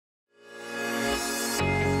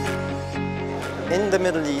In the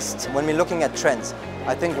Middle East, when we're looking at trends,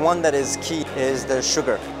 I think one that is key is the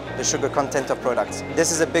sugar content of products.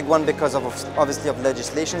 This is a big one because of obviously of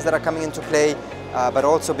legislations that are coming into play, but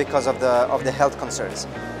also because of the health concerns.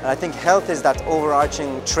 And I think health is that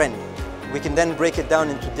overarching trend. We can then break it down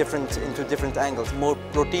into different angles. More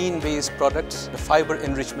protein-based products, the fiber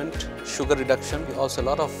enrichment, sugar reduction. Also a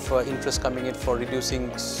lot of interest coming in for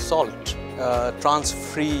reducing salt,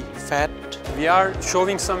 trans-free fat. We are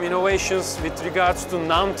showing some innovations with regards to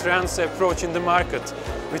non-trans approach in the market,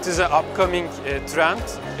 which is an upcoming trend,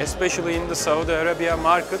 especially in the Saudi Arabia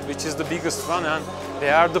market, which is the biggest one, and they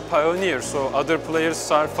are the pioneers, so other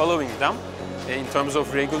players are following them in terms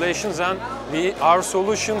of regulations, and our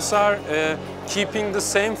solutions are keeping the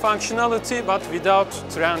same functionality but without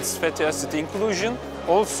trans fatty acid inclusion.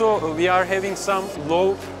 Also, we are having some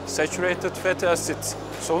low saturated fatty acid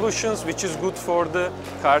solutions, which is good for the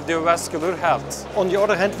cardiovascular health. On the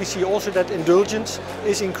other hand, we see also that indulgence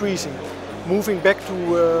is increasing, moving back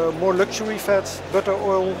to more luxury fats, butter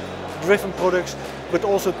oil driven products, but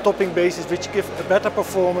also topping bases which give a better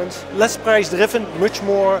performance, less price driven, much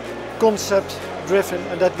more concept driven,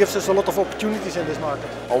 and that gives us a lot of opportunities in this market.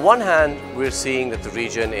 On one hand, we're seeing that the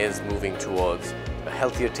region is moving towards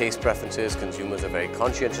healthier taste preferences. Consumers are very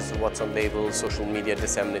conscientious of what's on labels. Social media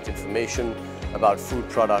disseminate information about food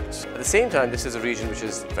products. At the same time, this is a region which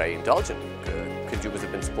is very indulgent. Consumers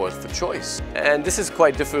have been spoiled for choice. And this is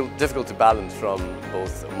quite difficult to balance from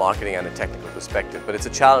both a marketing and a technical perspective. But it's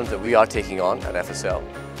a challenge that we are taking on at FSL.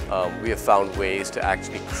 We have found ways to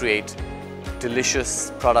actually create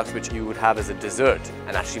delicious products which you would have as a dessert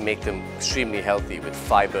and actually make them extremely healthy with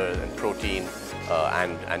fiber and protein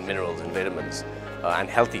and minerals and vitamins. And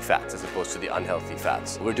healthy fats as opposed to the unhealthy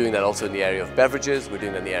fats. We're doing that also in the area of beverages, we're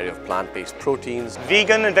doing that in the area of plant-based proteins.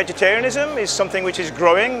 Vegan and vegetarianism is something which is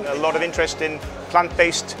growing, a lot of interest in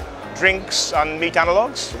plant-based drinks and meat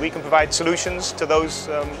analogues. We can provide solutions to those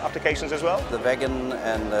applications as well. The vegan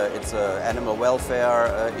and it's animal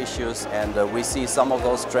welfare issues, and we see some of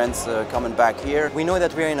those trends coming back here. We know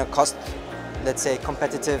that we're in a cost, let's say,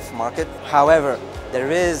 competitive market. However,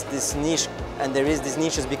 there is this niche, and these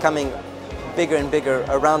niches becoming bigger and bigger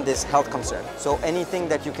around this health concern. So anything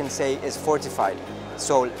that you can say is fortified.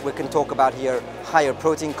 So we can talk about here higher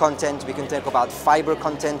protein content, we can talk about fiber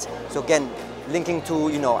content. So again, linking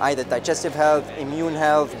to either digestive health, immune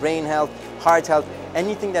health, brain health, heart health,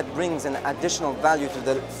 anything that brings an additional value to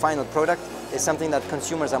the final product is something that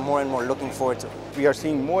consumers are more and more looking forward to. We are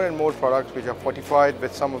seeing more and more products which are fortified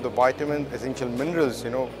with some of the vitamins, essential minerals,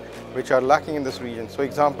 which are lacking in this region. So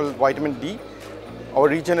example, vitamin D. Our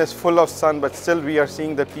region is full of sun, but still we are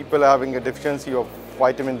seeing that people are having a deficiency of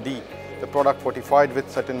vitamin D. The product fortified with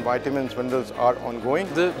certain vitamins, minerals are ongoing.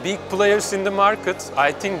 The big players in the market,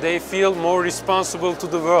 I think they feel more responsible to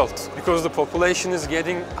the world because the population is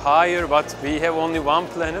getting higher, but we have only one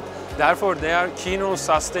planet. Therefore, they are keen on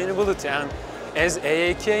sustainability, and as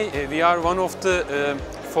AAK, we are one of the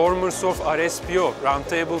formers of RSPO,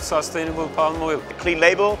 Roundtable Sustainable Palm Oil. The clean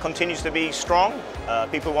label continues to be strong.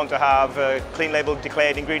 People want to have clean label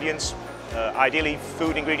declared ingredients, ideally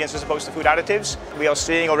food ingredients as opposed to food additives. We are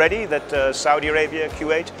seeing already that Saudi Arabia,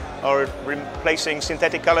 Kuwait are replacing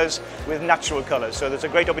synthetic colors with natural colors. So there's a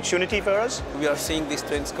great opportunity for us. We are seeing these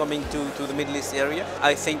trends coming to the Middle East area.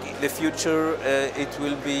 I think in the future it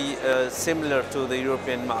will be similar to the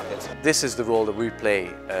European market. This is the role that we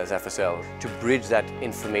play as FSL to bridge that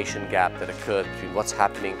information gap that occurs between what's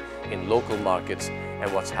happening in local markets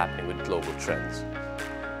and what's happening with global trends.